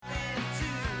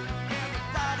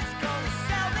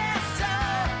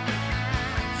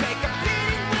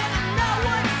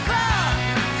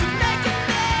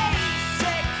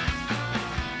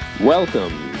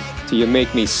Welcome to You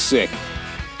Make Me Sick.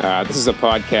 This is a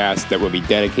podcast that will be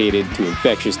dedicated to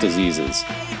infectious diseases.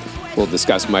 We'll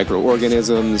discuss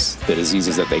microorganisms, the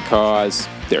diseases that they cause,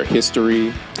 their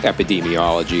history,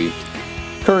 epidemiology,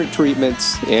 current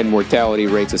treatments, and mortality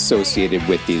rates associated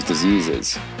with these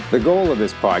diseases. The goal of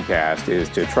this podcast is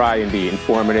to try and be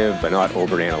informative but not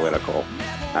over-analytical.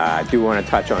 I do want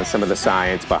to touch on some of the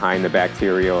science behind the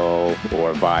bacterial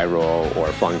or viral or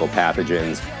fungal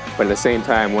pathogens, but at the same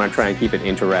time, I want to try and keep it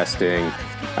interesting,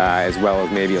 as well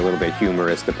as maybe a little bit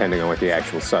humorous, depending on what the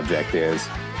actual subject is.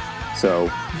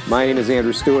 So, my name is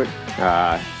Andrew Stewart.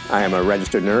 I am a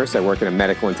registered nurse. I work in a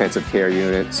medical intensive care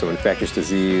unit, so infectious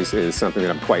disease is something that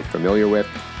I'm quite familiar with.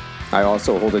 I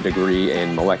also hold a degree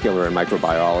in molecular and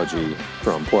microbiology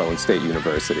from Portland State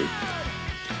University.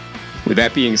 With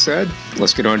that being said,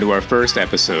 let's get on to our first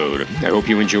episode. I hope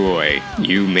you enjoy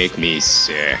You Make Me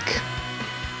Sick.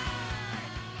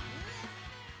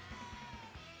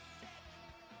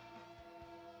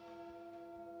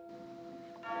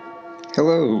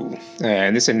 Hello.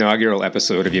 In this inaugural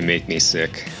episode of You Make Me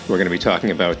Sick, we're going to be talking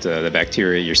about the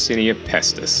bacteria Yersinia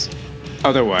Pestis,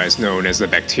 otherwise known as the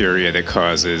bacteria that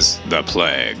causes the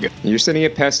plague.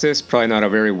 Yersinia Pestis, probably not a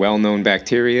very well-known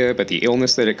bacteria, but the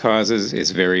illness that it causes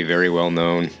is very, very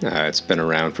well-known. It's been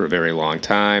around for a very long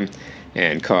time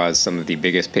and caused some of the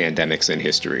biggest pandemics in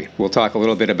history. We'll talk a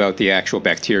little bit about the actual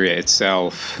bacteria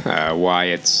itself, why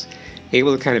it's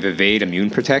able to kind of evade immune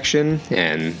protection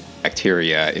and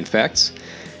bacteria infects.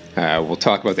 We'll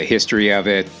talk about the history of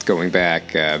it, going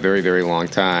back a very, very long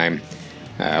time.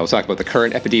 We'll talk about the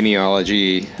current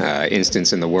epidemiology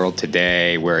instance in the world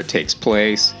today, where it takes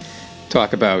place.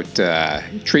 Talk about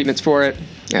treatments for it,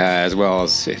 as well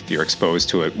as if you're exposed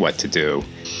to it, what to do.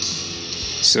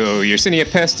 So Yersinia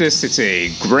pestis, it's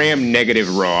a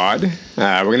gram-negative rod.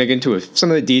 We're going to get into some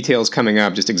of the details coming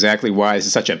up, just exactly why this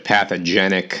is such a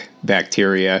pathogenic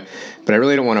bacteria. But I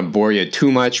really don't want to bore you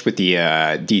too much with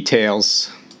the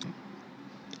details,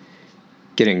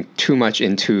 getting too much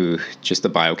into just the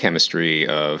biochemistry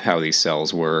of how these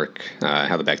cells work,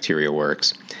 how the bacteria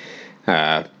works.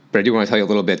 But I do want to tell you a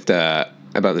little bit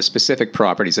about the specific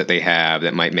properties that they have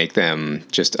that might make them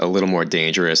just a little more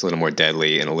dangerous, a little more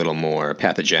deadly, and a little more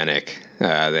pathogenic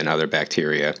than other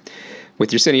bacteria. With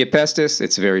Yersinia pestis,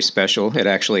 it's very special. It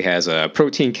actually has a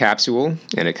protein capsule,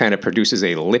 and it kind of produces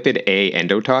a lipid A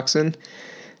endotoxin.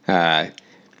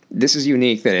 This is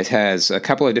unique that it has a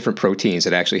couple of different proteins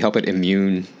that actually help it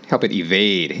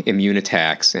evade immune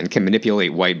attacks and can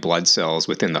manipulate white blood cells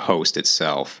within the host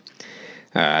itself.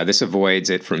 This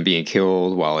avoids it from being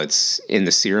killed while it's in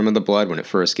the serum of the blood when it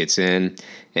first gets in,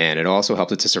 and it also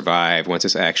helps it to survive once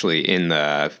it's actually in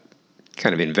the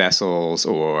kind of in vessels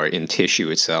or in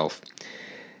tissue itself.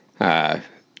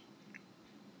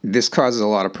 This causes a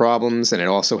lot of problems, and it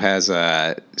also has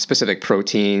a specific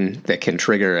protein that can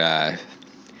trigger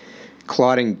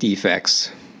clotting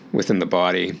defects within the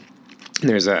body.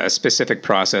 There's a specific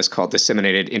process called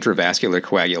disseminated intravascular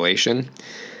coagulation,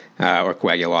 or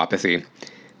coagulopathy.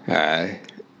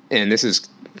 And this is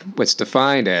what's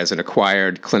defined as an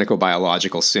acquired clinical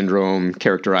biological syndrome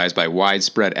characterized by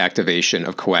widespread activation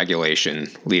of coagulation,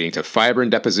 leading to fibrin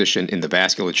deposition in the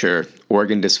vasculature,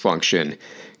 organ dysfunction,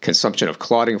 consumption of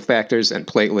clotting factors and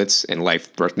platelets, and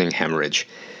life-threatening hemorrhage.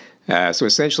 So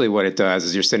essentially what it does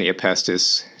is Yersinia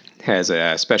pestis has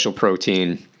a special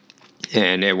protein,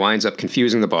 and it winds up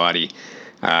confusing the body.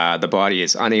 The body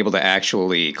is unable to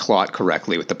actually clot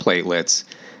correctly with the platelets.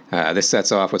 This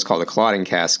sets off what's called a clotting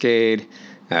cascade,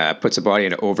 puts the body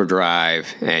into overdrive,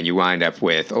 and you wind up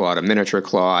with a lot of miniature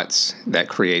clots that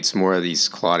creates more of these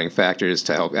clotting factors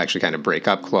to help actually kind of break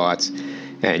up clots.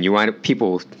 And you wind up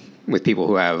with people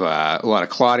who have a lot of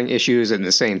clotting issues, and at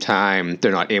the same time,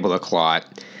 they're not able to clot.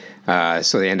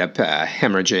 So they end up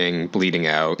hemorrhaging, bleeding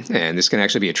out, and this can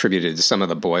actually be attributed to some of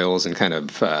the boils and kind of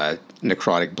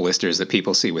necrotic blisters that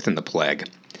people see within the plague.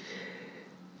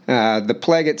 The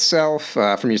plague itself,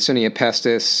 from Yersinia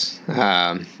pestis,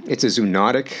 it's a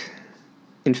zoonotic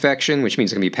infection, which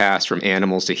means it can be passed from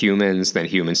animals to humans, then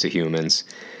humans to humans.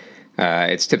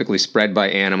 It's typically spread by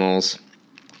animals.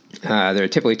 There are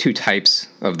typically two types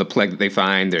of the plague that they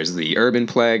find. There's the urban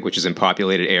plague, which is in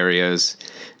populated areas.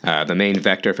 The main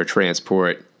vector for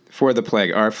transport for the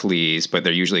plague are fleas, but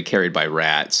they're usually carried by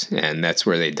rats, and that's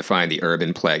where they define the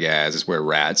urban plague as, is where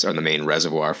rats are the main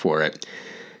reservoir for it.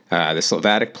 The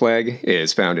Sylvatic plague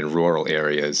is found in rural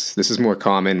areas. This is more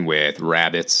common with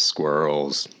rabbits,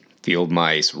 squirrels, field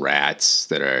mice, rats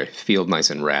that are field mice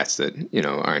and rats that,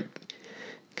 aren't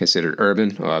considered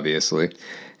urban, obviously,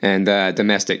 and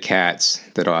domestic cats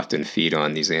that often feed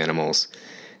on these animals.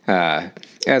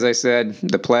 As I said,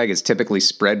 the plague is typically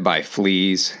spread by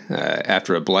fleas.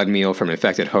 After a blood meal from an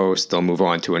infected host, they'll move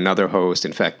on to another host,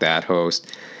 infect that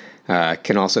host.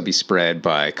 Can also be spread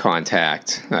by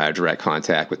contact, direct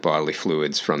contact with bodily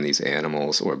fluids from these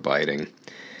animals or biting.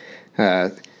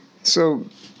 So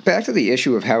back to the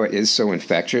issue of how it is so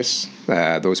infectious,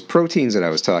 those proteins that I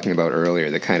was talking about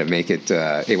earlier that kind of make it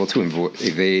able to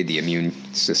evade the immune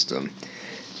system.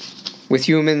 With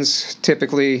humans,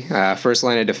 typically, first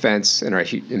line of defense in our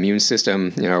immune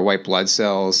system, are white blood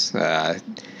cells.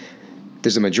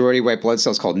 There's a majority of white blood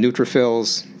cells called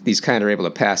neutrophils. These kind of are able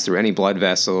to pass through any blood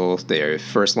vessel. They're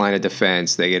first line of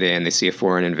defense. They get in, they see a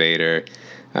foreign invader,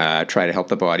 try to help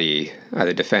the body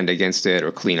either defend against it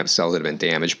or clean up cells that have been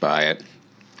damaged by it.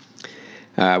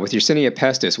 With Yersinia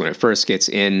pestis, when it first gets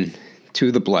in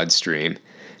to the bloodstream,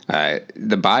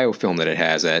 the biofilm that it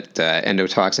has, that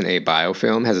endotoxin A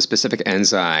biofilm, has a specific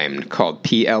enzyme called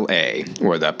PLA,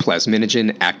 or the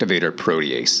plasminogen activator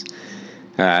protease.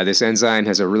 This enzyme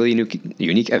has a really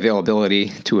unique availability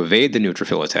to evade the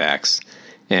neutrophil attacks,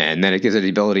 and then it gives it the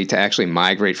ability to actually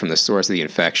migrate from the source of the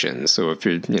infection. So if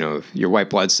your white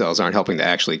blood cells aren't helping to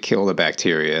actually kill the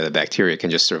bacteria can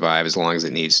just survive as long as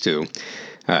it needs to,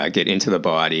 get into the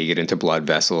body, get into blood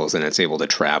vessels, and it's able to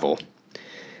travel.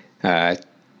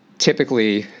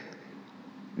 Typically,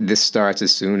 this starts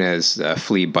as soon as a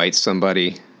flea bites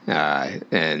somebody,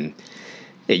 and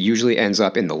it usually ends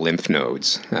up in the lymph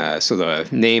nodes. So the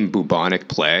name bubonic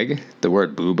plague, the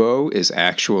word bubo, is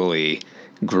actually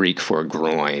Greek for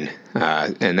groin,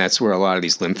 and that's where a lot of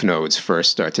these lymph nodes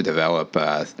first start to develop,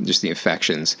 just the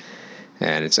infections.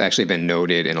 And it's actually been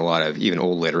noted in a lot of even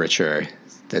old literature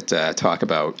that talk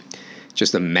about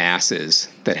just the masses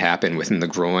that happen within the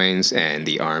groins and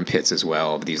the armpits as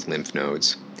well of these lymph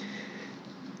nodes.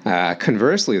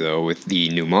 Conversely, though, with the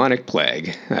pneumonic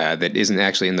plague that isn't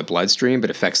actually in the bloodstream but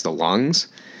affects the lungs,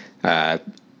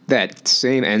 that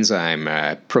same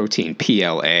enzyme, protein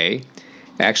PLA,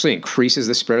 actually increases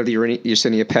the spread of the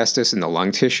Yersinia pestis in the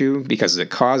lung tissue because it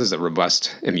causes a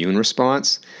robust immune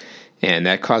response, and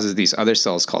that causes these other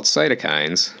cells called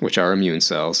cytokines, which are immune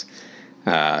cells,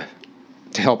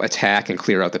 to help attack and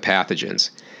clear out the pathogens.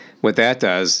 What that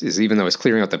does is, even though it's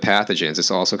clearing out the pathogens, it's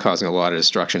also causing a lot of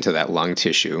destruction to that lung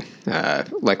tissue.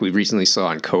 Like we recently saw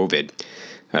in COVID,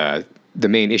 the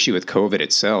main issue with COVID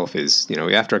itself is,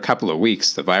 after a couple of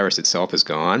weeks, the virus itself is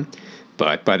gone,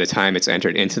 but by the time it's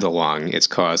entered into the lung, it's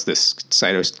caused this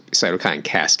cytokine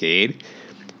cascade,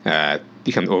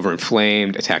 become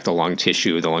overinflamed, attack the lung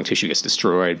tissue gets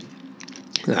destroyed.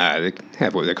 They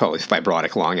have what they call a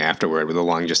fibrotic lung afterward, where the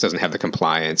lung just doesn't have the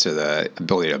compliance or the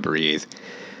ability to breathe.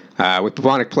 With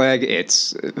bubonic plague,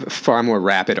 it's far more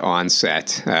rapid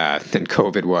onset than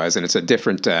COVID was, and it's a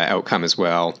different outcome as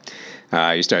well.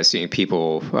 You start seeing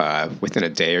people within a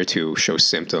day or two show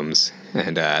symptoms,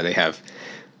 and they have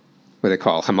what they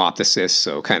call hemoptysis,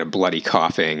 so kind of bloody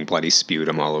coughing, bloody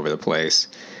sputum all over the place.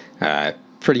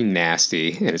 Pretty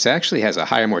nasty, and it actually has a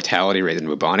higher mortality rate than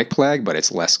bubonic plague, but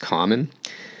it's less common.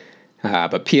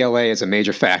 But PLA is a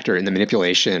major factor in the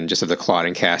manipulation just of the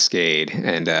clotting cascade,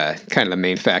 and kind of the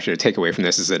main factor to take away from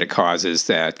this is that it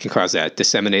can cause that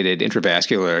disseminated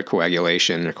intravascular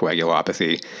coagulation or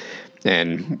coagulopathy.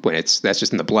 And when that's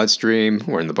just in the bloodstream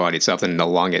or in the body itself, and in the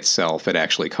lung itself, it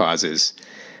actually causes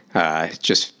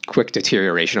just quick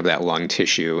deterioration of that lung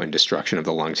tissue and destruction of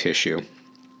the lung tissue.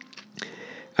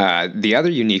 The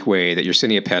other unique way that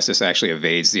Yersinia pestis actually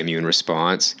evades the immune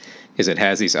response is it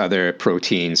has these other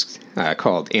proteins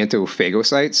called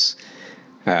antiphagocytes,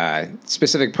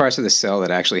 specific parts of the cell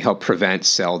that actually help prevent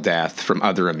cell death from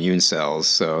other immune cells.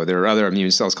 So there are other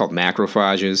immune cells called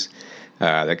macrophages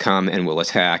that come and will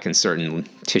attack in certain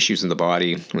tissues in the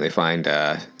body when they find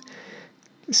a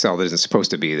cell that isn't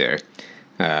supposed to be there.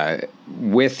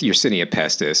 With Yersinia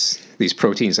pestis, these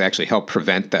proteins actually help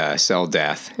prevent the cell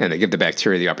death, and they give the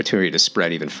bacteria the opportunity to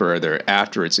spread even further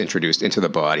after it's introduced into the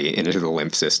body and into the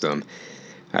lymph system,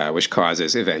 which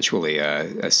causes eventually a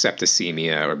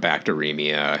septicemia or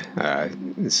bacteremia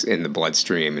in the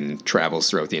bloodstream and travels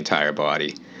throughout the entire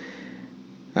body.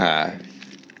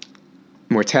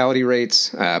 Mortality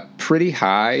rates pretty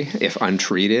high if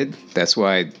untreated. That's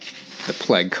why the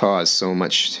plague caused so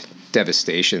much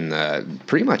devastation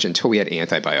pretty much until we had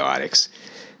antibiotics.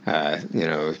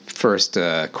 First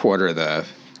quarter of the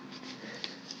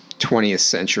 20th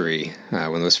century,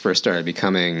 when those first started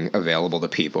becoming available to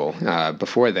people.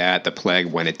 Before that, the plague,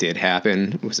 when it did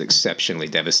happen, was exceptionally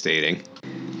devastating.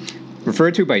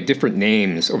 Referred to by different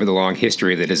names over the long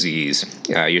history of the disease,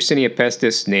 Yersinia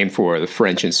pestis, named for the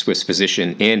French and Swiss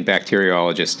physician and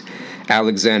bacteriologist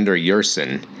Alexander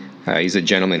Yersin, He's a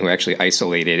gentleman who actually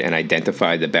isolated and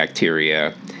identified the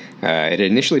bacteria. It had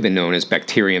initially been known as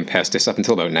Bacterium pestis up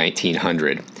until about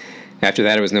 1900. After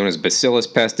that, it was known as Bacillus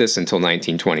pestis until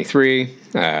 1923,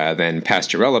 then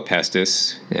Pasteurella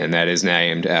pestis, and that is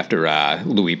named after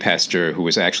Louis Pasteur, who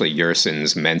was actually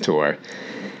Yersin's mentor.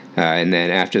 And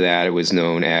then after that, it was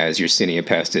known as Yersinia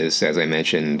Pestis, as I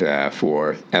mentioned,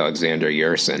 for Alexander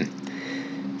Yersin.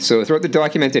 So throughout the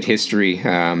documented history,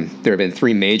 there have been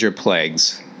 3 major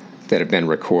plagues that have been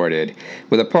recorded,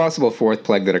 with a possible 4th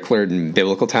plague that occurred in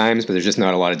biblical times, but there's just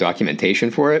not a lot of documentation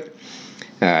for it.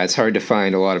 It's hard to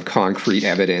find a lot of concrete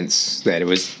evidence that it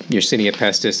was Yersinia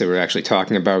pestis that we're actually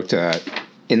talking about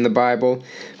in the Bible,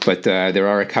 but there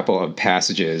are a couple of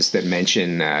passages that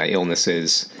mention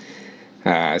illnesses,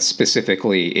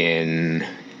 specifically in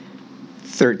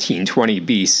 1320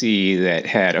 BC that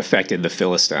had affected the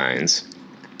Philistines.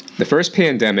 The first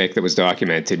pandemic that was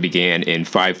documented began in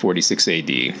 546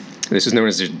 AD. This is known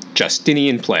as the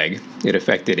Justinian Plague. It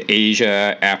affected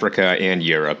Asia, Africa, and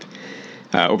Europe.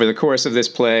 Over the course of this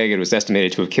plague, it was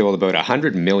estimated to have killed about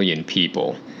 100 million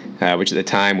people, which at the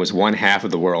time was 1/2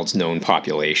 of the world's known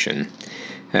population.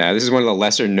 This is one of the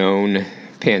lesser-known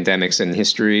pandemics in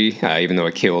history, even though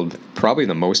it killed probably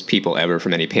the most people ever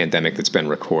from any pandemic that's been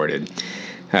recorded.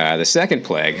 The second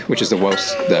plague, which is the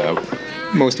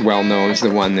most well-known, is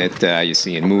the one that you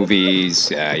see in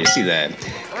movies. You see the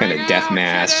kind of death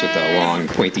masks with the long,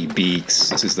 pointy beaks.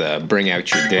 This is the Bring Out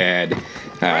Your Dead.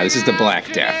 This is the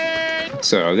Black Death.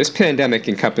 So this pandemic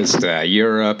encompassed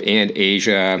Europe and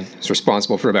Asia. It's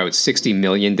responsible for about 60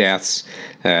 million deaths.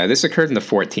 This occurred in the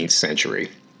 14th century.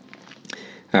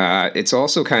 It's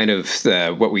also kind of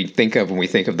what we think of when we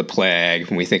think of the plague,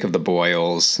 when we think of the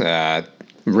boils.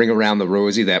 Ring Around the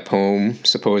Rosie, that poem,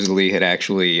 supposedly had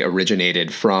actually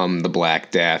originated from the Black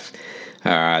Death.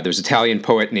 There's an Italian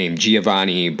poet named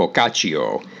Giovanni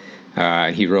Boccaccio,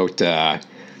 and he wrote, and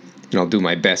I'll do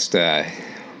my best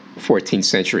 14th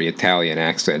century Italian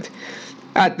accent.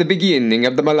 At the beginning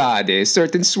of the malady,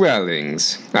 certain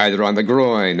swellings, either on the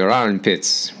groin or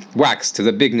armpits, waxed to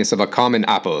the bigness of a common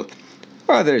apple.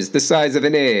 Others the size of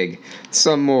an egg,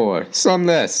 some more, some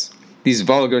less. These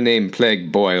vulgar name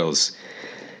plague boils.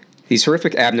 These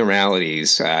horrific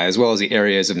abnormalities, as well as the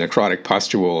areas of necrotic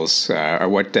pustules, are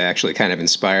what actually kind of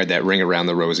inspired that Ring Around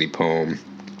the Rosie poem.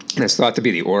 And it's thought to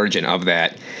be the origin of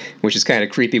that, which is kind of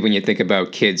creepy when you think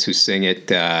about kids who sing it,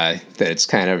 that it's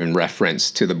kind of in reference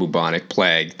to the bubonic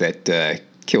plague that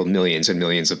killed millions and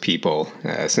millions of people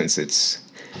since its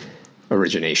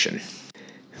origination.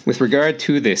 With regard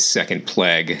to this second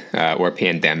plague, or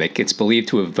pandemic, it's believed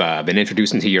to have been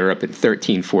introduced into Europe in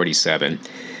 1347,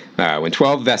 when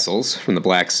 12 vessels from the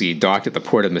Black Sea docked at the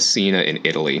port of Messina in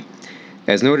Italy.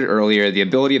 As noted earlier, the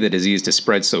ability of the disease to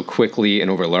spread so quickly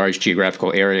and over large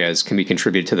geographical areas can be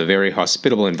contributed to the very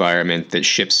hospitable environment that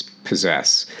ships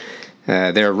possess.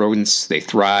 They're rodents, they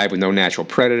thrive with no natural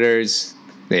predators,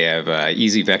 they have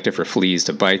easy vector for fleas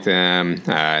to bite them,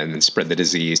 and then spread the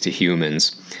disease to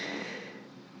humans.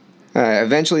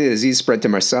 Eventually, the disease spread to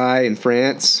Marseille in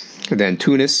France, then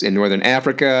Tunis in northern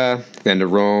Africa, then to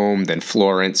Rome, then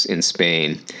Florence in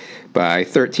Spain. By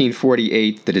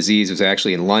 1348, the disease was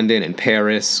actually in London and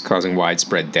Paris, causing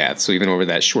widespread death. So even over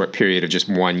that short period of just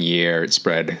 1 year, it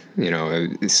spread,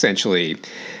 essentially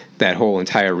that whole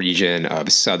entire region of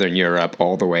southern Europe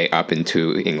all the way up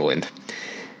into England.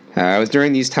 It was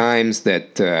during these times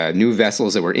that new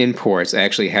vessels that were in ports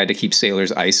actually had to keep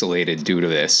sailors isolated due to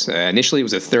this. Initially, it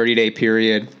was a 30-day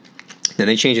period. Then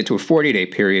they changed it to a 40-day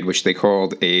period, which they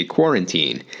called a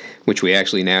quarantine, which we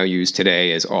actually now use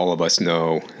today, as all of us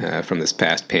know from this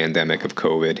past pandemic of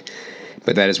COVID.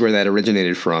 But that is where that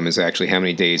originated from, is actually how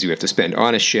many days you have to spend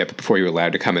on a ship before you're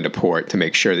allowed to come into port to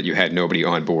make sure that you had nobody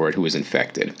on board who was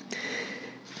infected.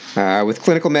 With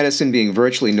clinical medicine being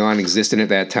virtually non-existent at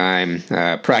that time,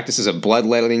 practices of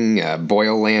bloodletting,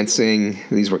 boil lancing,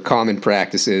 these were common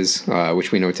practices,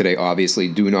 which we know today obviously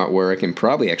do not work and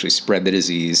probably actually spread the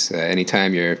disease.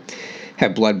 Anytime you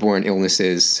have bloodborne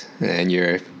illnesses and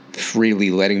you're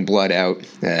freely letting blood out,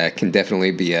 can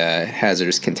definitely be a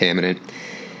hazardous contaminant.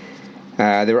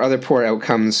 There were other poor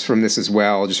outcomes from this as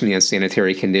well, just from the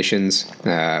unsanitary conditions.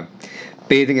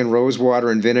 Bathing in rose water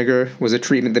and vinegar was a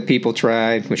treatment that people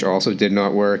tried, which also did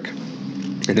not work.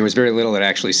 And there was very little that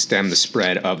actually stemmed the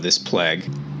spread of this plague.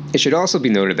 It should also be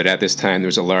noted that at this time there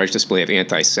was a large display of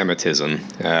anti-Semitism.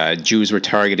 Jews were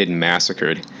targeted and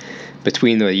massacred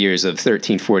between the years of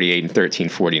 1348 and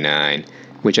 1349,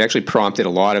 which actually prompted a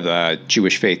lot of the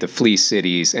Jewish faith to flee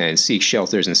cities and seek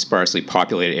shelters in sparsely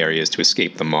populated areas to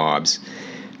escape the mobs.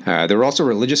 There were also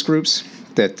religious groups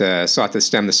that sought to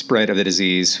stem the spread of the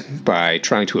disease by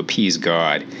trying to appease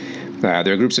God.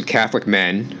 There are groups of Catholic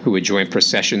men who would join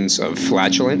processions of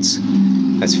flatulence.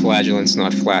 That's flagellants,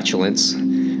 not flatulence.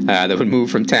 That would move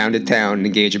from town to town and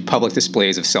engage in public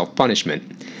displays of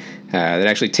self-punishment. That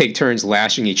actually take turns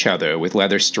lashing each other with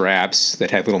leather straps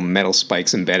that had little metal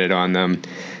spikes embedded on them.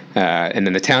 And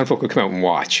then the townfolk would come out and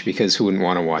watch, because who wouldn't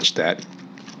want to watch that?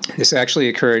 This actually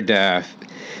occurred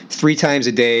 3 times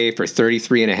a day for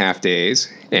 33 and a half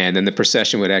days, and then the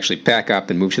procession would actually pack up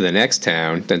and move to the next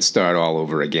town, then start all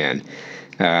over again.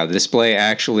 The display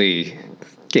actually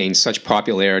gained such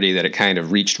popularity that it kind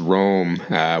of reached Rome,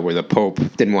 where the Pope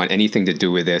didn't want anything to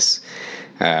do with this,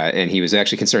 and he was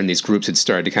actually concerned these groups had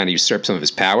started to kind of usurp some of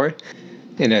his power.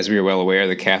 And as we are well aware,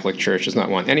 the Catholic Church does not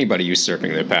want anybody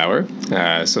usurping their power,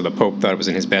 so the Pope thought it was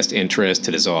in his best interest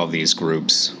to dissolve these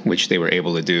groups, which they were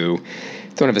able to do.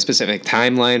 Don't have a specific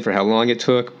timeline for how long it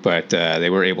took, but they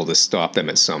were able to stop them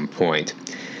at some point.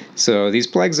 So these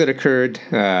plagues that occurred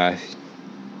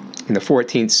in the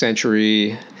 14th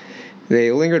century,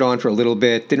 they lingered on for a little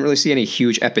bit. Didn't really see any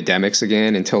huge epidemics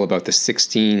again until about the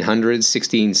 1600s,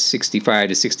 1665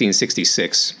 to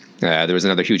 1666. There was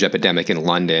another huge epidemic in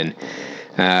London.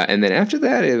 And then after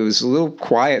that, it was a little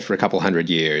quiet for a couple hundred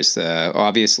years.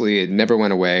 Obviously, it never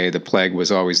went away. The plague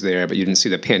was always there, but you didn't see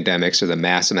the pandemics or the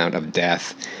mass amount of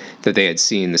death that they had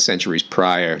seen the centuries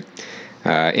prior.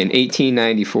 In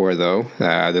 1894, though,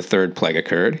 the third plague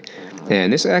occurred.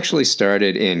 And this actually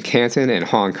started in Canton and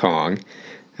Hong Kong.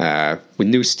 With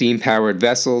new steam-powered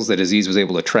vessels, the disease was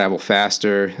able to travel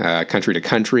faster, country to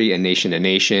country and nation to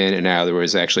nation, and now there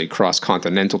was actually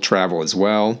cross-continental travel as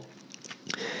well.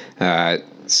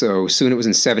 So soon it was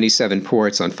in 77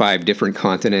 ports on 5 different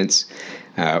continents.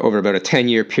 Over about a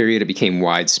 10-year period, it became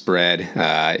widespread.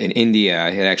 In India,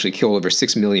 it actually killed over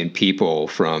 6 million people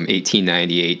from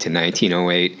 1898 to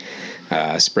 1908.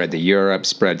 Spread to Europe,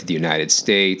 spread to the United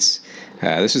States.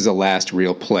 This was the last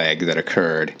real plague that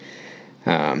occurred.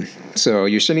 So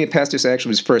Yersinia pestis actually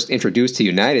was first introduced to the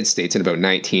United States in about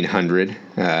 1900.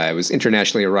 It was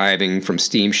internationally arriving from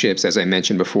steamships, as I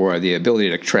mentioned before. The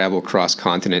ability to travel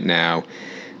cross-continent now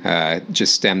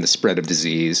just stemmed the spread of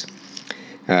disease.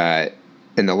 And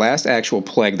the last actual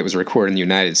plague that was recorded in the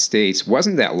United States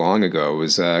wasn't that long ago. It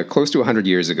was close to 100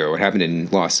 years ago. It happened in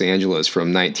Los Angeles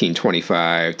from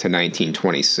 1925 to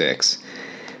 1926.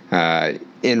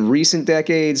 In recent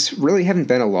decades, really haven't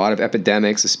been a lot of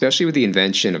epidemics, especially with the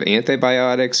invention of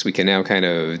antibiotics. We can now kind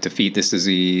of defeat this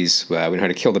disease. We know how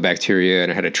to kill the bacteria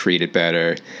and how to treat it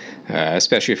better,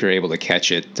 especially if you're able to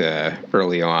catch it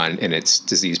early on in its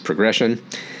disease progression.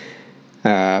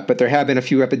 But there have been a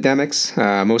few epidemics,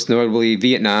 most notably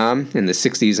Vietnam in the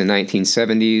 60s and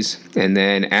 1970s. And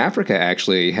then Africa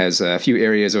actually has a few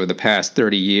areas over the past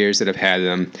 30 years that have had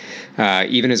them,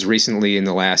 even as recently in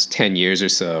the last 10 years or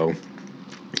so.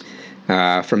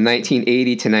 From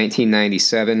 1980 to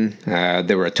 1997,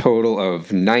 there were a total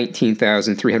of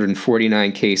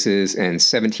 19,349 cases and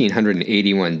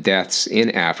 1,781 deaths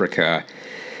in Africa,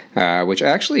 which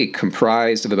actually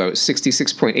comprised of about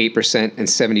 66.8% and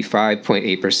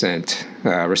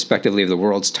 75.8%, respectively, of the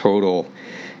world's total,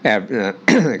 of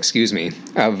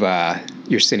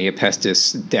Yersinia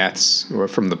pestis deaths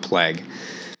from the plague.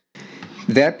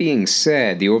 That being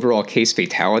said, the overall case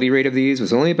fatality rate of these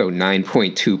was only about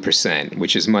 9.2%,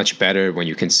 which is much better when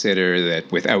you consider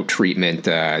that without treatment,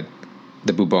 the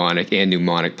bubonic and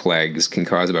pneumonic plagues can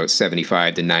cause about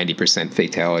 75 to 90%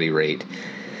 fatality rate.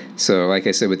 So, like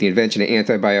I said, with the invention of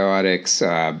antibiotics,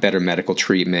 better medical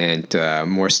treatment,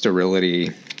 more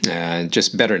sterility,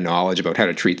 just better knowledge about how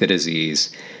to treat the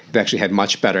disease, we've actually had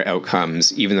much better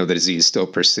outcomes, even though the disease still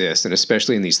persists, and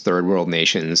especially in these third world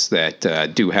nations that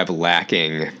do have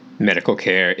lacking medical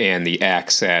care and the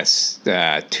access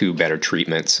to better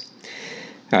treatments.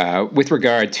 With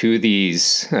regard to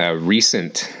these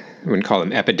recent, I wouldn't call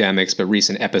them epidemics, but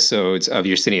recent episodes of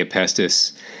Yersinia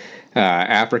pestis,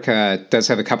 Africa does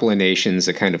have a couple of nations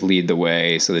that kind of lead the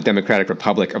way. So the Democratic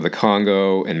Republic of the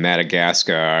Congo and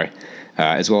Madagascar,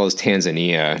 as well as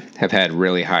Tanzania, have had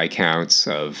really high counts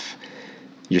of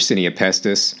Yersinia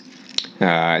pestis.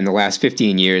 In the last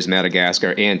 15 years,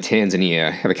 Madagascar and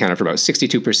Tanzania have accounted for about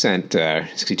 62%,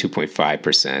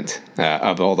 62.5%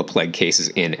 of all the plague cases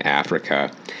in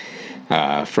Africa.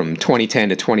 From 2010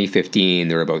 to 2015,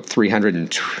 there were about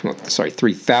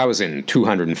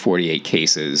 3,248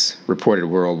 cases reported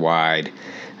worldwide,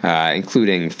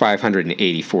 including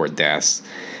 584 deaths.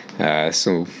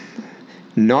 So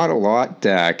not a lot,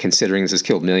 considering this has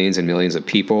killed millions and millions of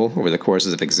people over the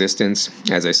courses of existence.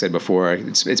 As I said before,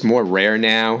 it's more rare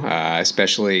now,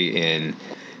 especially in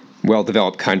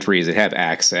well-developed countries that have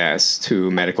access to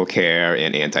medical care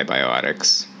and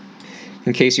antibiotics.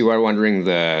 In case you are wondering,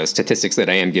 the statistics that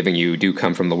I am giving you do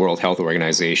come from the World Health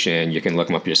Organization. You can look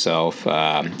them up yourself.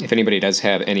 If anybody does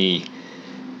have any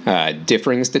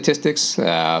differing statistics,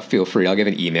 feel free. I'll give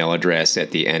an email address at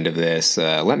the end of this.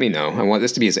 Let me know. I want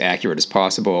this to be as accurate as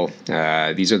possible.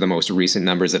 These are the most recent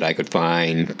numbers that I could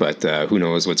find, but who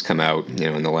knows what's come out,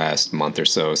 in the last month or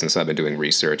so since I've been doing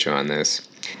research on this.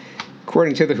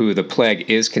 According to the WHO, the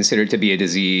plague is considered to be a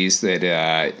disease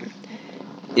that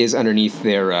is underneath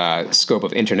their scope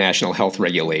of international health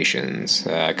regulations.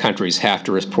 Countries have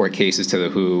to report cases to the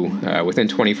WHO within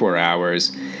 24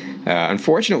 hours.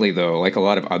 Unfortunately, though, like a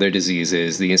lot of other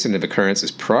diseases, the incidence of occurrence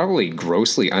is probably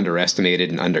grossly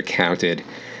underestimated and undercounted,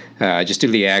 just due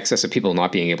to the access of people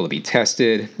not being able to be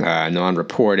tested,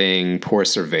 non-reporting, poor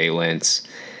surveillance,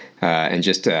 and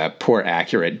just poor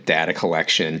accurate data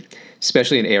collection,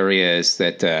 especially in areas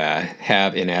that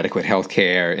have inadequate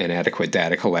healthcare, inadequate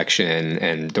data collection,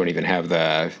 and don't even have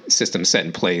the system set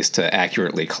in place to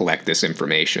accurately collect this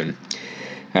information.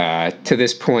 To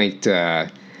this point,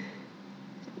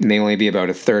 may only be about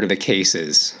a third of the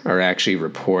cases are actually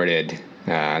reported,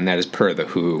 and that is per the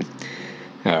WHO,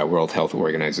 World Health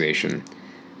Organization.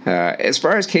 As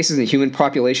far as cases in the human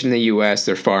population in the U.S.,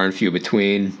 they're far and few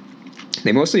between.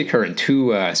 They mostly occur in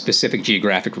two specific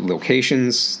geographic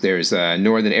locations. There's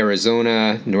northern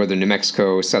Arizona, northern New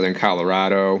Mexico, southern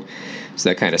Colorado, so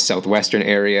that kind of southwestern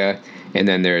area. And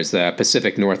then there's the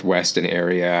Pacific Northwestern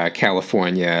area,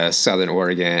 California, southern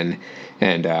Oregon,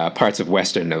 and parts of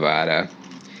western Nevada.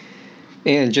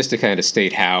 And just to kind of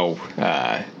state how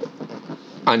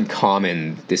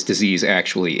uncommon this disease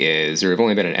actually is, there have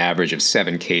only been an average of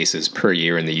 7 cases per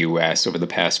year in the U.S. over the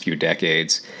past few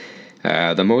decades.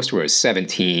 The most was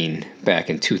 17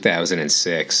 back in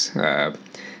 2006,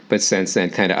 but since then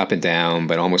kind of up and down,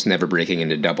 but almost never breaking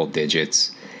into double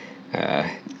digits.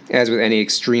 As with any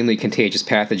extremely contagious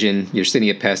pathogen,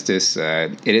 Yersinia pestis,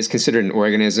 it is considered an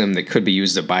organism that could be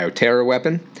used as a bioterror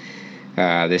weapon.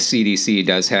 The CDC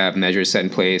does have measures set in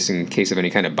place in case of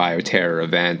any kind of bioterror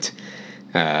event.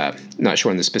 Not sure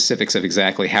on the specifics of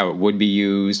exactly how it would be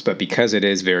used, but because it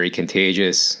is very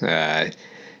contagious,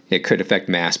 it could affect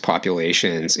mass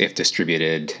populations if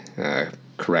distributed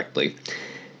correctly.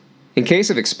 In case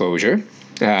of exposure,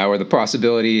 or the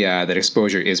possibility that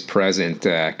exposure is present,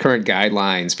 current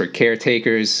guidelines for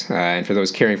caretakers and for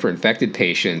those caring for infected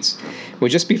patients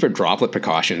would just be for droplet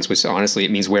precautions, which honestly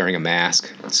it means wearing a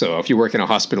mask. So if you work in a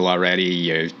hospital already,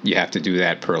 you have to do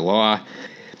that per law,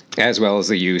 as well as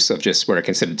the use of just what are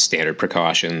considered standard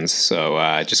precautions. So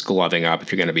just gloving up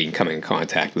if you're going to be coming in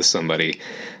contact with somebody.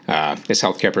 As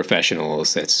healthcare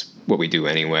professionals, that's what we do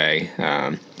anyway.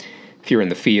 If you're in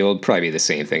the field, probably the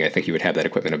same thing. I think you would have that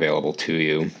equipment available to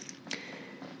you.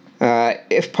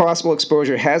 If possible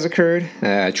exposure has occurred,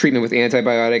 treatment with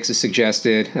antibiotics is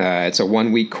suggested. It's a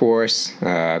 1-week course,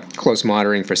 close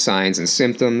monitoring for signs and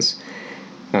symptoms.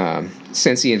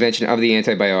 Since the invention of the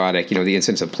antibiotic, the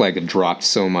incidence of plague have dropped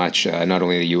so much, not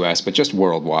only in the U.S., but just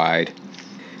worldwide.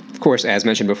 Of course, as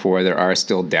mentioned before, there are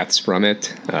still deaths from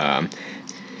it.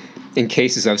 In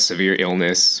cases of severe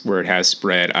illness where it has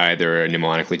spread either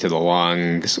pneumonically to the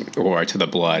lungs or to the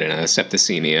blood in a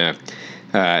septicemia,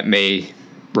 it may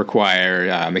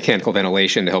require mechanical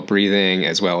ventilation to help breathing,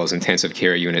 as well as intensive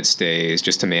care unit stays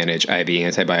just to manage IV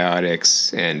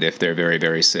antibiotics, and if they're very,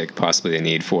 very sick, possibly the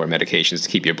need for medications to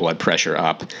keep your blood pressure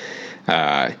up,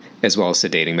 as well as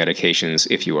sedating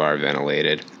medications if you are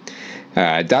ventilated.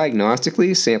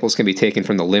 Diagnostically, samples can be taken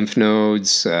from the lymph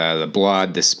nodes, the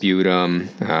blood, the sputum.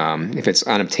 If it's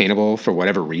unobtainable for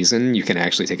whatever reason, you can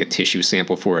actually take a tissue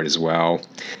sample for it as well.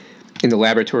 In the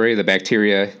laboratory, the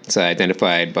bacteria is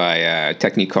identified by a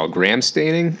technique called Gram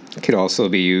staining. It could also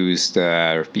be used,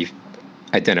 be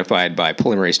identified by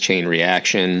polymerase chain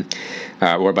reaction,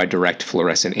 or by direct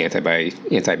fluorescent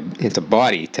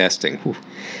antibody testing.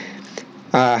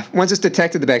 Once it's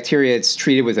detected, the bacteria, it's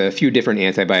treated with a few different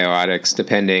antibiotics,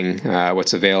 depending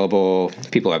what's available.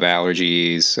 People have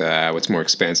allergies. What's more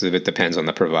expensive, it depends on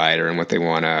the provider and what they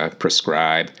want to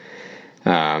prescribe.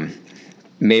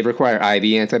 May require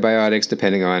IV antibiotics,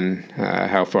 depending on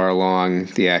how far along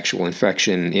the actual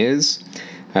infection is.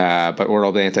 But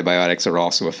oral antibiotics are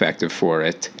also effective for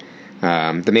it.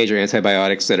 The major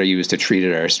antibiotics that are used to treat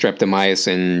it are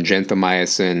streptomycin,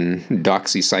 gentamicin,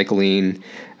 doxycycline,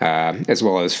 as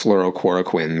well as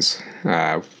fluorochloroquines,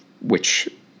 which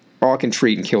all can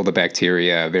treat and kill the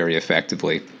bacteria very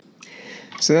effectively.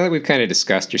 So now that we've kind of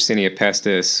discussed Yersinia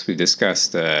pestis, we've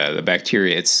discussed the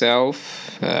bacteria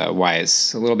itself, why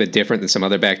it's a little bit different than some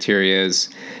other bacterias,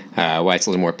 why it's a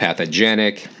little more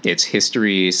pathogenic, its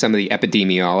history, some of the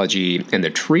epidemiology, and the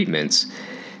treatments.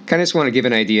 Kind of just want to give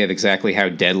an idea of exactly how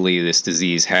deadly this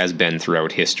disease has been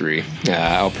throughout history.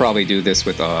 I'll probably do this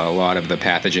with a lot of the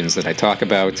pathogens that I talk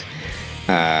about.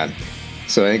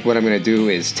 So I think what I'm going to do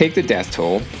is take the death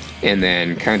toll and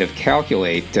then kind of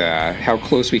calculate how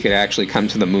close we could actually come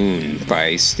to the moon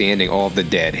by standing all of the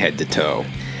dead head to toe.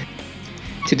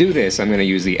 To do this, I'm going to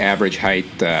use the average height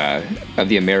of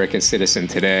the American citizen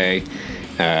today.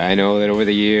 I know that over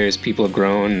the years, people have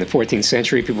grown. In the 14th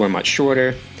century, people were much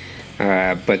shorter.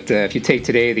 But if you take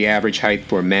today, the average height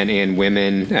for men and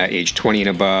women age 20 and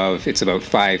above, it's about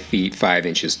 5 feet, 5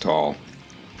 inches tall.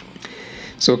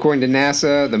 So according to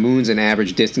NASA, the moon's an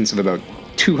average distance of about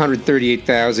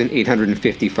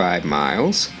 238,855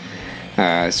 miles.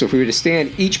 So if we were to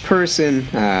stand each person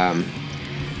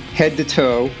head to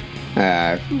toe,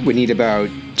 we need about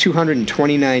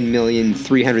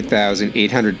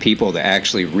 229,300,800 people to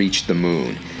actually reach the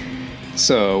moon.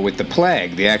 So with the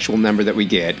plague, the actual number that we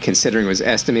get, considering it was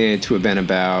estimated to have been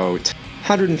about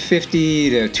 150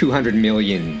 to 200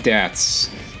 million deaths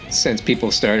since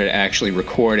people started actually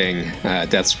recording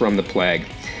deaths from the plague,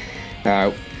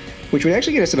 which would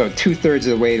actually get us about 2/3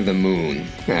 of the way to the moon.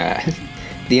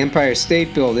 The Empire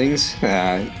State Buildings,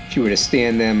 if you were to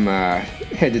stand them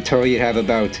head to toe, you'd have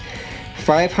about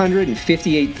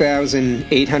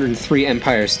 558,803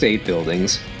 Empire State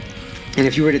Buildings. And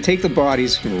if you were to take the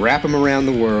bodies, wrap them around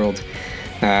the world,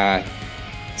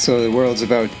 so the world's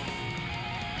about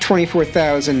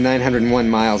 24,901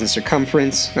 miles in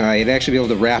circumference, you'd actually be able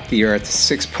to wrap the Earth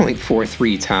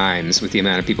 6.43 times with the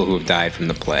amount of people who have died from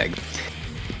the plague.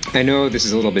 I know this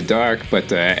is a little bit dark,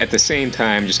 but at the same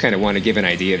time, just kind of want to give an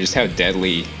idea of just how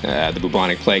deadly the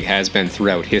bubonic plague has been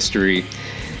throughout history.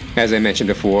 As I mentioned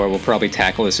before, we'll probably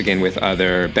tackle this again with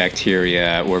other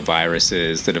bacteria or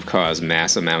viruses that have caused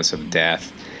mass amounts of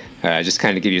death. Just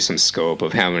kind of give you some scope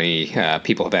of how many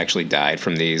people have actually died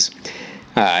from these.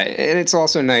 And it's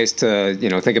also nice to,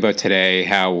 think about today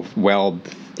how well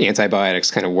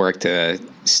antibiotics kind of work to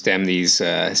stem the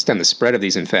spread of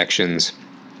these infections,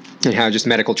 and how just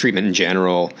medical treatment in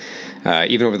general,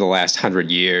 even over the last 100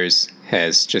 years,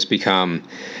 has just become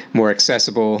more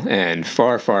accessible and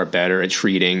far, far better at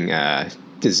treating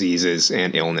diseases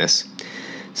and illness.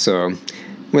 So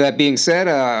with that being said,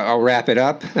 I'll wrap it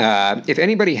up. If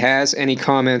anybody has any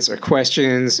comments or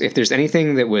questions, if there's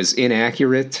anything that was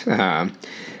inaccurate,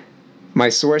 my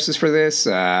sources for this,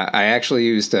 I actually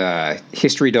used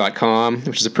history.com,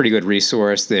 which is a pretty good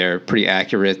resource. They're pretty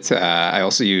accurate. I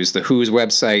also used the WHO's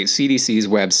website, CDC's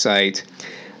website,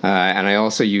 and I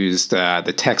also used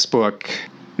the textbook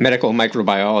Medical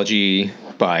Microbiology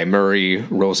by Murray,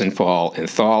 Rosenthal, and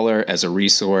Thaler as a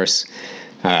resource.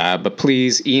 But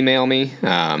please email me.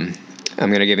 I'm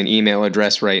going to give an email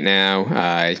address right now.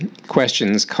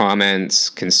 Questions, comments,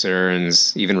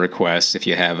 concerns, even requests if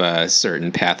you have a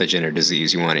certain pathogen or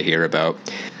disease you want to hear about.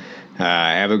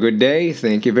 Have a good day.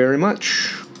 Thank you very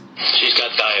much. She's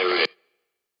got diarrhea.